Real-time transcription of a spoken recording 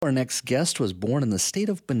Our next guest was born in the state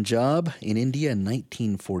of Punjab in India in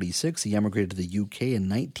 1946. He emigrated to the UK in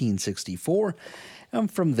 1964. And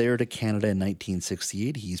from there to Canada in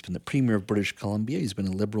 1968. He's been the Premier of British Columbia. He's been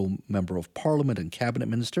a Liberal Member of Parliament and Cabinet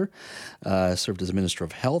Minister. Served as a Minister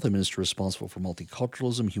of Health, a Minister responsible for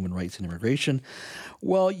multiculturalism, human rights, and immigration.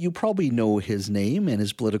 Well, you probably know his name and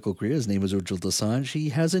his political career. His name is Ujjal Dosanjh. He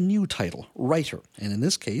has a new title, writer, and in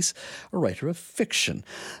this case, a writer of fiction.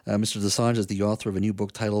 Mr. Dosanjh is the author of a new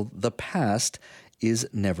book titled The Past is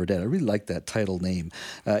Never Dead. I really like that title name.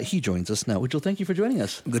 He joins us now. Ujjal, thank you for joining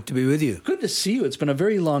us. Good to be with you. Good to see you. It's been a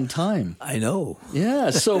very long time. I know.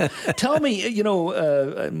 Yeah. So tell me,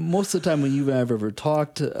 most of the time when you have ever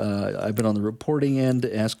talked, I've been on the reporting end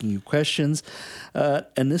asking you questions.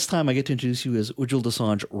 And this time I get to introduce you as Ujjal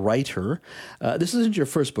Dosanjh, writer. This isn't your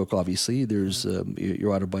first book, obviously. There's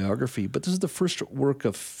your autobiography, but this is the first work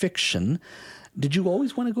of fiction. Did you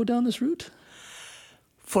always want to go down this route?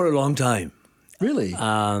 For a long time. Really?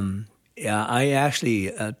 Yeah, I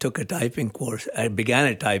actually took a typing course. I began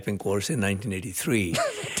a typing course in 1983.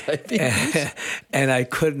 And I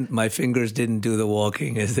couldn't, my fingers didn't do the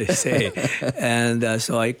walking, as they say. And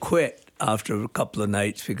so I quit after a couple of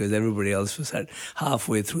nights because everybody else was at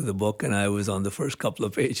halfway through the book and I was on the first couple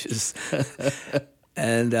of pages.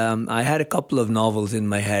 And I had a couple of novels in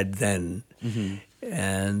my head then. Mm-hmm.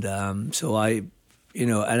 And so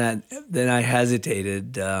then I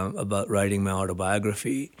hesitated about writing my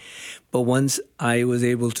autobiography. But once I was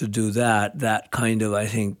able to do that, that kind of, I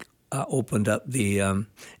think, opened up the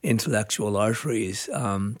intellectual arteries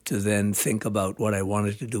to then think about what I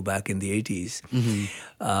wanted to do back in the 80s.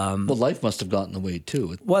 Mm-hmm. Well, life must have gotten in the way,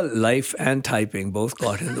 too. Well, life and typing both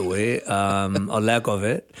got in the way, or lack of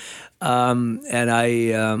it. And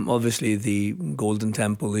I, obviously, the Golden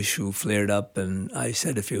Temple issue flared up and I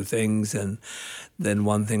said a few things and then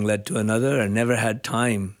one thing led to another. I never had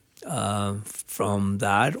time from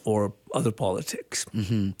that or other politics.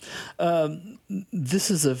 Mm-hmm.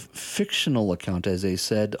 This is a fictional account, as I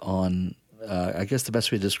said, on, I guess the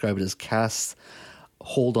best way to describe it is caste's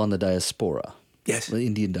hold on the diaspora. Yes. The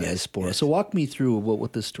Indian diaspora. Yes. So walk me through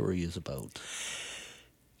what this story is about.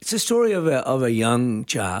 It's a story of a young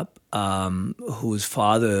chap whose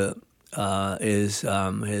father his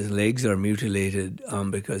legs are mutilated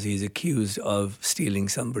because he's accused of stealing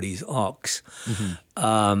somebody's ox.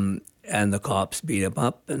 Mm-hmm. And the cops beat him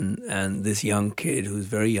up, and this young kid who's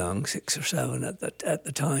very young, 6 or 7 at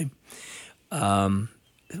the time,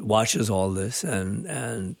 watches all this,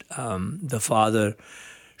 and the father,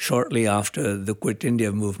 shortly after the Quit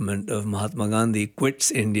India movement of Mahatma Gandhi, quits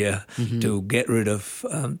India mm-hmm. to get rid of,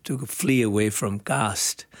 to flee away from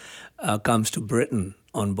caste, comes to Britain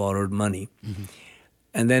on borrowed money, mm-hmm.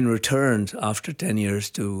 and then returns after 10 years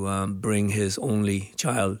to bring his only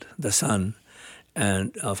child, the son,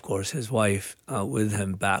 and of course his wife with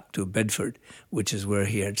him back to Bedford, which is where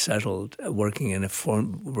he had settled, working in a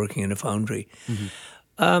foundry.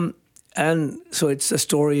 Mm-hmm. And so it's the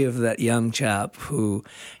story of that young chap who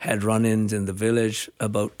had run-ins in the village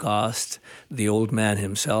about caste. The old man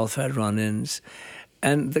himself had run-ins.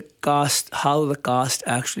 And how the caste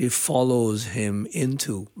actually follows him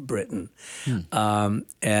into Britain,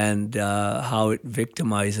 and how it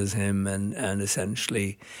victimizes him and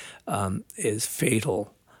essentially is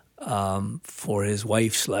fatal for his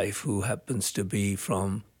wife's life, who happens to be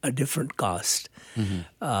from a different caste,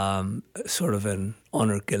 mm-hmm. Sort of an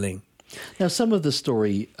honor killing. Now, some of the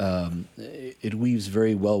story, it weaves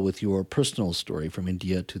very well with your personal story from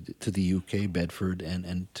India to the UK, Bedford,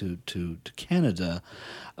 and to Canada.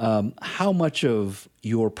 How much of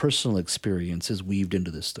your personal experience is weaved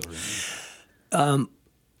into this story?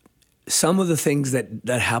 Some of the things that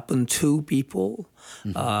happen to people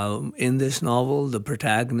mm-hmm. In this novel, the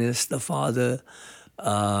protagonist, the father,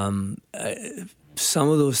 some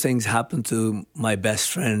of those things happen to my best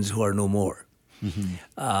friends who are no more.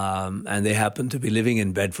 Mm-hmm. And they happened to be living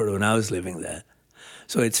in Bedford when I was living there.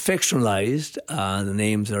 So it's fictionalized. The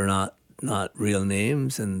names are not real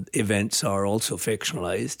names, and events are also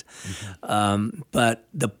fictionalized. Mm-hmm. But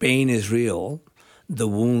the pain is real. The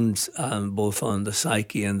wounds, both on the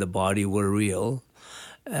psyche and the body, were real.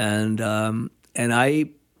 And I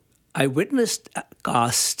witnessed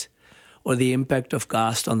caste, or the impact of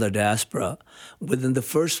caste on the diaspora, within the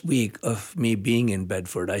first week of me being in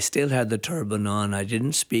Bedford. I still had the turban on. I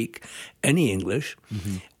didn't speak any English.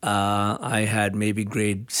 Mm-hmm. I had maybe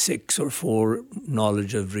grade 6 or 4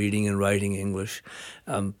 knowledge of reading and writing English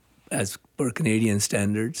as per Canadian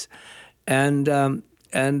standards. And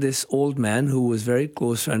this old man, who was a very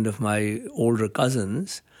close friend of my older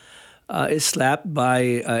cousins, is slapped by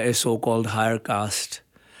a so-called higher caste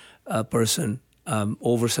person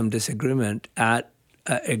over some disagreement at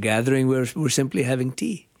a gathering where we're simply having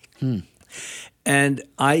tea. And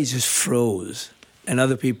I just froze, and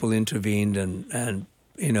other people intervened, and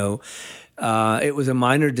it was a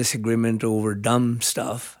minor disagreement over dumb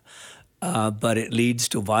stuff, but it leads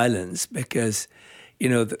to violence because,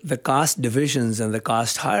 the caste divisions and the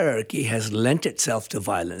caste hierarchy has lent itself to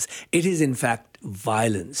violence. It is, in fact,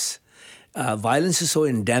 violence. Violence is so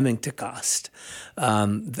endemic to caste,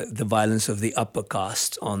 the violence of the upper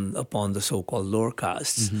caste upon the so-called lower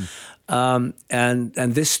castes. And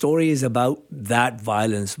this story is about that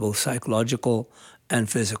violence, both psychological and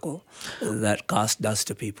physical, that caste does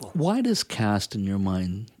to people. Why does caste, in your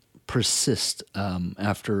mind, persist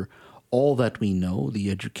after all that we know,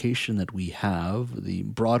 the education that we have, the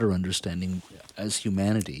broader understanding as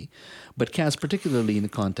humanity? But caste, particularly in the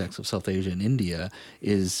context of South Asia and India,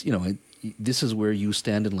 is, this is where you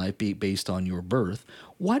stand in life based on your birth.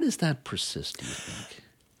 Why does that persist, do you think?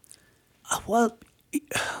 Well,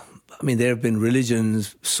 there have been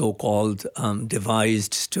religions so-called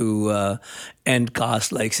devised to end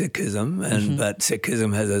caste, like Sikhism, but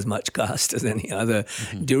Sikhism has as much caste as any other,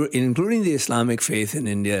 including the Islamic faith in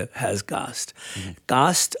India has caste.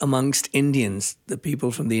 Caste amongst Indians, the people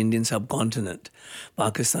from the Indian subcontinent,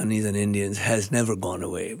 Pakistanis and Indians, has never gone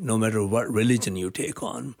away, no matter what religion you take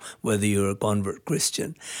on, whether you're a convert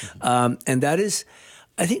Christian. And that is,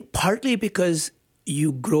 I think, partly because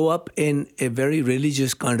you grow up in a very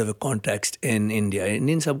religious kind of a context in India.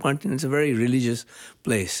 Indian subcontinent is a very religious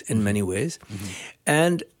place in many ways.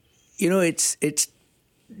 And, it's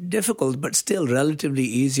difficult, but still relatively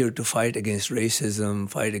easier to fight against racism,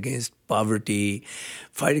 fight against poverty,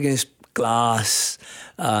 fight against class,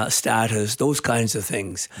 status, those kinds of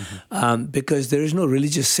things, because there is no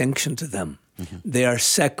religious sanction to them. They are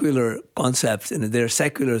secular concepts and they're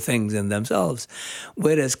secular things in themselves,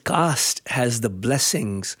 whereas caste has the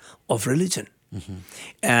blessings of religion.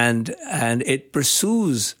 And it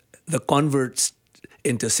pursues the converts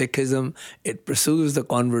into Sikhism, it pursues the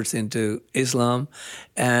converts into Islam,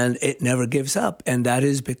 and it never gives up. And that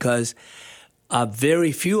is because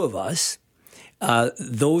very few of us,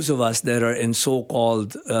 those of us that are in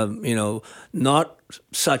so-called, not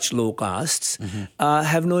such low castes,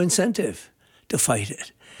 have no incentive to fight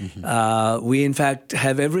it. We, in fact,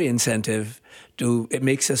 have every incentive it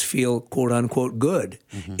makes us feel, quote unquote, good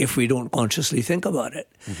if we don't consciously think about it.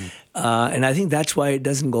 And I think that's why it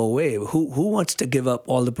doesn't go away. Who wants to give up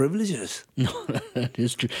all the privileges? No, that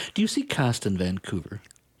is true. Do you see caste in Vancouver?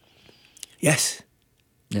 Yes.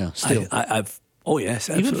 Yeah, still. Oh, yes,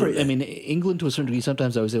 absolutely. Even England to a certain degree,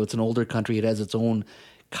 sometimes I would say it's an older country. It has its own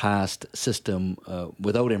caste system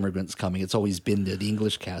without immigrants coming. It's always been the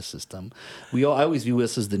English caste system. I always view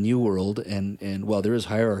us as the new world, and while there is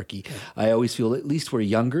hierarchy, I always feel at least we're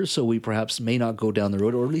younger, so we perhaps may not go down the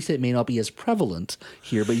road, or at least it may not be as prevalent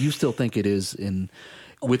here, but you still think it is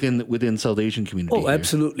within South Asian community. Oh,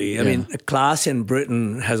 absolutely. I mean, class in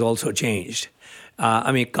Britain has also changed.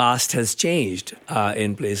 Caste has changed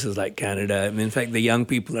in places like Canada. In fact, the young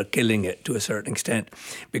people are killing it to a certain extent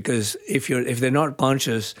because if they're not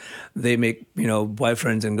conscious, they make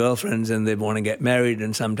boyfriends and girlfriends, and they want to get married,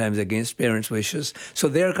 and sometimes against parents' wishes. So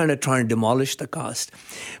they're kind of trying to demolish the caste.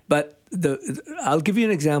 But I'll give you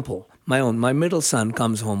an example. My middle son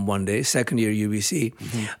comes home one day, second year UBC,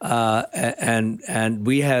 and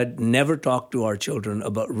we had never talked to our children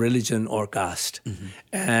about religion or caste.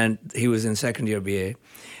 And he was in second year BA,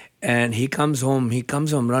 and he comes home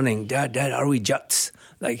running, Dad, are we Jats?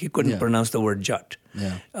 Like he couldn't pronounce the word Jat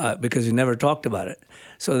because we never talked about it.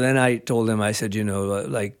 So then I told him, I said,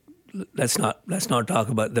 let's not talk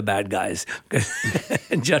about the bad guys.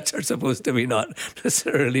 Jats are supposed to be not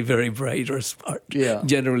necessarily very bright or smart,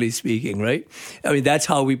 generally speaking, right? That's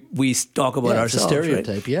how we talk about ourselves. It's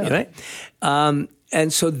a stereotype, right?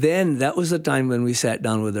 And so then that was the time when we sat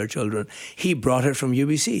down with our children. He brought it from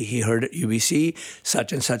UBC. He heard at UBC,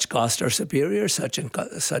 such and such caste are superior, such and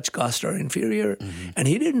such caste are inferior. And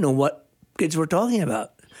he didn't know what kids were talking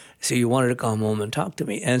about. So he wanted to come home and talk to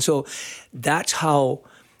me. And so that's how,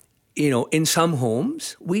 in some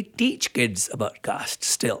homes, we teach kids about caste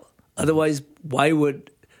still. Otherwise, why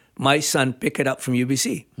would my son pick it up from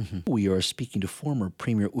UBC? We are speaking to former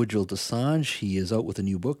Premier Ujjal Dosanjh. He is out with a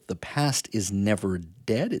new book, The Past is Never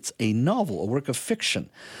Dead. It's a novel, a work of fiction.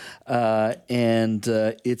 And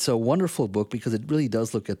it's a wonderful book because it really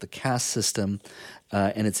does look at the caste system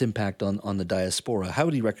and its impact on the diaspora. How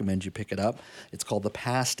would you recommend you pick it up? It's called The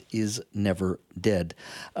Past is Never Dead.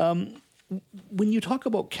 when you talk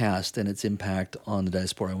about caste and its impact on the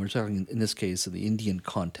diaspora, and we're talking in this case in the Indian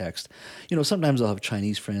context, sometimes I'll have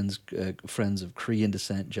Chinese friends, friends of Korean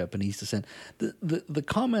descent, Japanese descent. The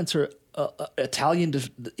comments are Italian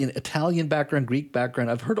background, Greek background.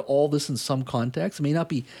 I've heard all this in some context. It may not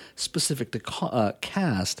be specific to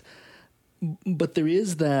caste, but there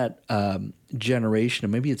is that generation,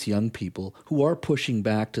 and maybe it's young people, who are pushing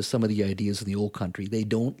back to some of the ideas in the old country they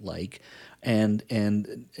don't like and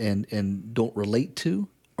don't relate to,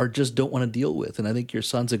 or just don't want to deal with. And I think your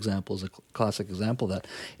son's example is a classic example of that.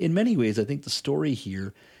 In many ways, I think the story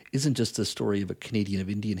here isn't just a story of a Canadian of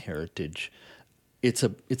Indian heritage. It's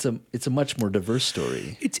a much more diverse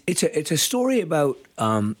story. It's a story about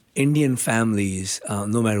Indian families,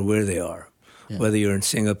 no matter where they are. Yeah. Whether you're in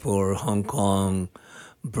Singapore, Hong Kong,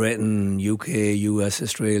 Britain, UK, US,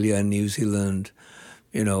 Australia, New Zealand,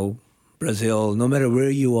 Brazil, no matter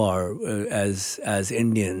where you are as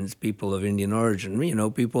Indians, people of Indian origin.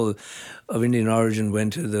 People of Indian origin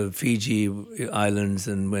went to the Fiji Islands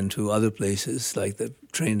and went to other places like the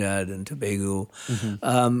Trinidad and Tobago.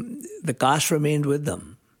 Mm-hmm. The caste remained with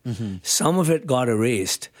them. Mm-hmm. Some of it got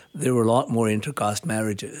erased. There were a lot more intercaste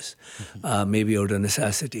marriages, maybe out of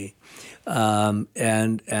necessity.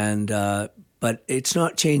 But it's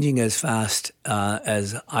not changing as fast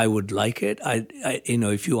as I would like it.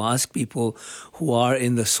 If you ask people who are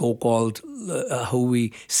in the so-called, who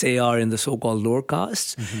we say are in the so-called lower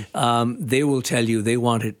castes, mm-hmm. They will tell you they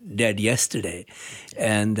want it dead yesterday,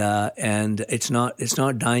 and it's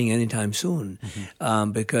not dying anytime soon,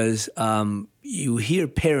 mm-hmm. Because you hear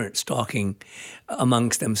parents talking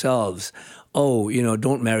amongst themselves. Oh,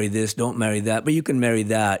 don't marry this, don't marry that, but you can marry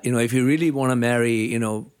that. If you really want to marry,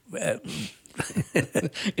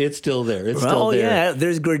 it's still there. It's still there. Yeah,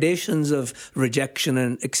 there's gradations of rejection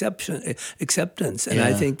and acceptance, and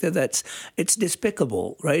I think it's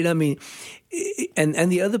despicable, right? I mean,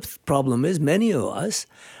 and the other problem is many of us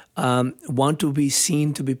want to be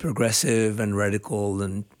seen to be progressive and radical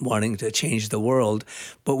and wanting to change the world.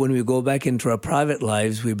 But when we go back into our private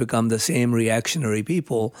lives, we become the same reactionary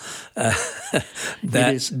people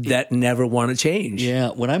that never want to change. Yeah.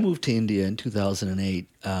 When I moved to India in 2008,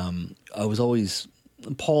 I was always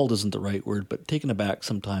appalled isn't the right word, but taken aback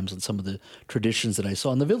sometimes on some of the traditions that I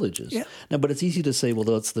saw in the villages. Yeah. Now, but it's easy to say, well,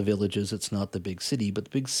 that's the villages, it's not the big city. But the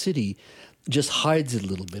big city just hides it a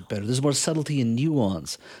little bit better. There's more subtlety and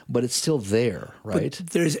nuance, but it's still there, right? But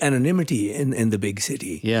there's anonymity in the big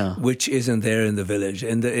city, which isn't there in the village.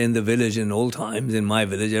 In the village in old times, in my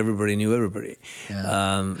village, everybody knew everybody,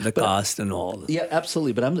 caste and all. Yeah,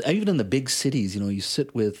 absolutely. But even in the big cities, you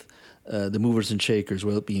sit with the movers and shakers,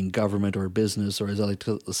 whether it be in government or business, or as I like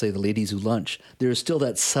to say, the ladies who lunch. There is still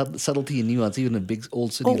that subtlety and nuance, even in a big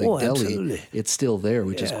old city like Delhi. Absolutely. It's still there,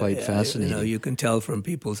 which is quite fascinating. You can tell from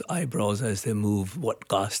people's eyebrows as they move what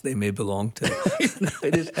caste they may belong to.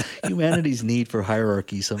 It is humanity's need for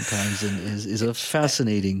hierarchy sometimes, and is a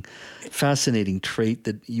fascinating trait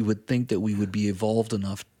that you would think that we would be evolved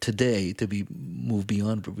enough today to be moved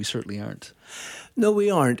beyond, but we certainly aren't. No, we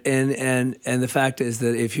aren't. And the fact is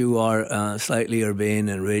that if you are slightly urbane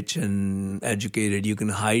and rich and educated, you can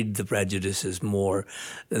hide the prejudices more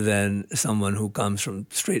than someone who comes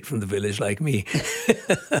straight from the village like me.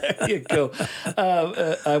 There you go.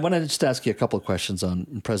 I want to just ask you a couple of questions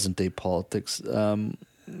on present-day politics.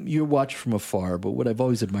 You watch from afar, but what I've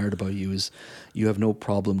always admired about you is you have no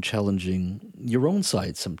problem challenging your own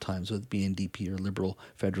side sometimes, whether it be NDP or Liberal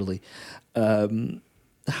federally.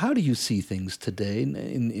 How do you see things today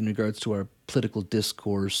in regards to our political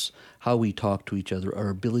discourse, how we talk to each other, our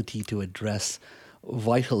ability to address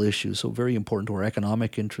vital issues, so very important to our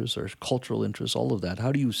economic interests, our cultural interests, all of that?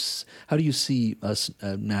 How do you see us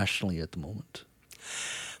nationally at the moment?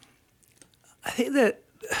 I think that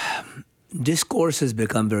discourse has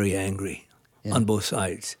become very angry on both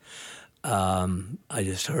sides. I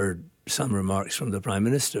just heard some remarks from the Prime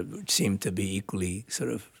Minister which seemed to be equally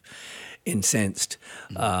sort of incensed,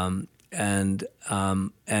 and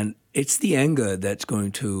it's the anger that's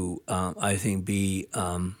going to, I think, be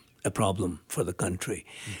a problem for the country.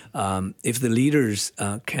 If the leaders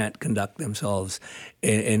can't conduct themselves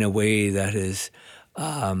in a way that is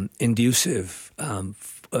inducive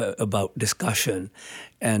about discussion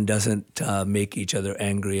and doesn't make each other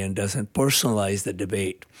angry and doesn't personalize the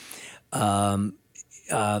debate,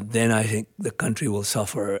 then I think the country will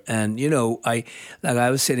suffer. And, I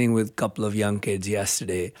was sitting with a couple of young kids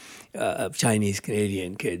yesterday,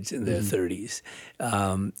 Chinese-Canadian kids in their 30s.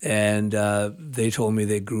 And they told me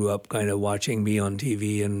they grew up kind of watching me on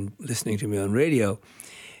TV and listening to me on radio.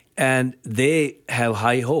 And they have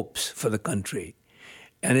high hopes for the country.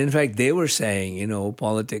 And in fact, they were saying,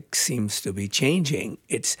 politics seems to be changing.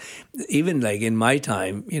 It's even like in my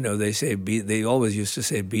time, they always used to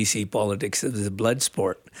say BC politics is a blood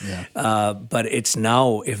sport. Yeah. But it's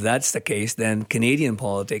now, if that's the case, then Canadian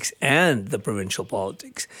politics and the provincial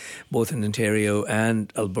politics, both in Ontario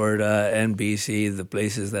and Alberta and BC, the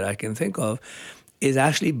places that I can think of, is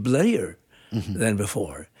actually bloodier than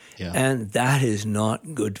before. Yeah. And that is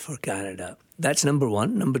not good for Canada. That's number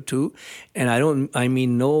one. Number two, and I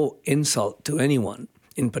mean no insult to anyone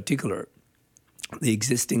in particular, the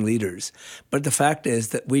existing leaders. But the fact is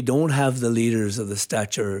that we don't have the leaders of the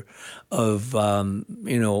stature of,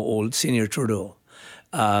 old Senior Trudeau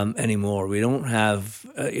anymore. We don't have,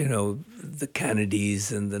 the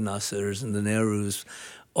Kennedys and the Nassers and the Nehrus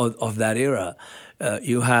of that era.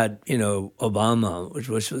 You had, Obama, which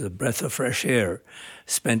was a breath of fresh air,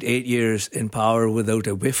 spent 8 years in power without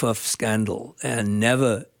a whiff of scandal and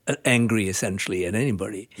never angry, essentially, at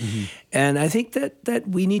anybody. Mm-hmm. And I think that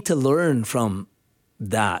we need to learn from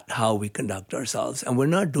that, how we conduct ourselves. And we're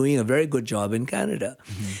not doing a very good job in Canada.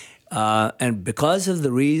 Mm-hmm. And because of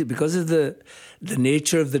the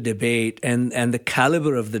nature of the debate and the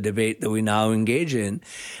caliber of the debate that we now engage in,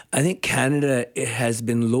 I think Canada has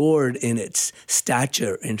been lowered in its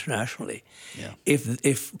stature internationally. Yeah.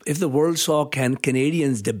 If the world saw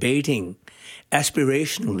Canadians debating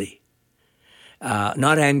aspirationally,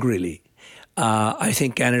 not angrily, I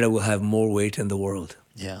think Canada will have more weight in the world.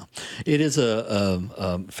 Yeah, it is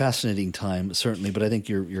a fascinating time, certainly, but I think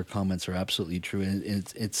your comments are absolutely true. And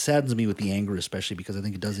it saddens me with the anger, especially because I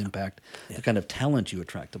think it does impact the kind of talent you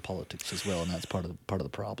attract to politics as well, and that's part of the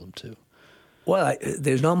problem too. Well,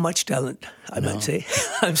 there's not much talent, I might say.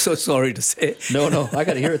 I'm so sorry to say. No, I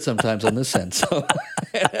got to hear it sometimes on this end. So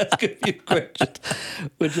ask a few questions.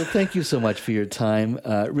 Ujjal, thank you so much for your time.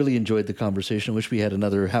 Really enjoyed the conversation. Wish we had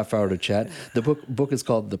another half hour to chat. The book is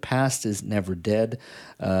called The Past is Never Dead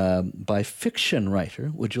by fiction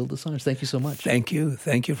writer Ujjal Dosanjh. Thank you so much. Thank you.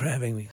 Thank you for having me.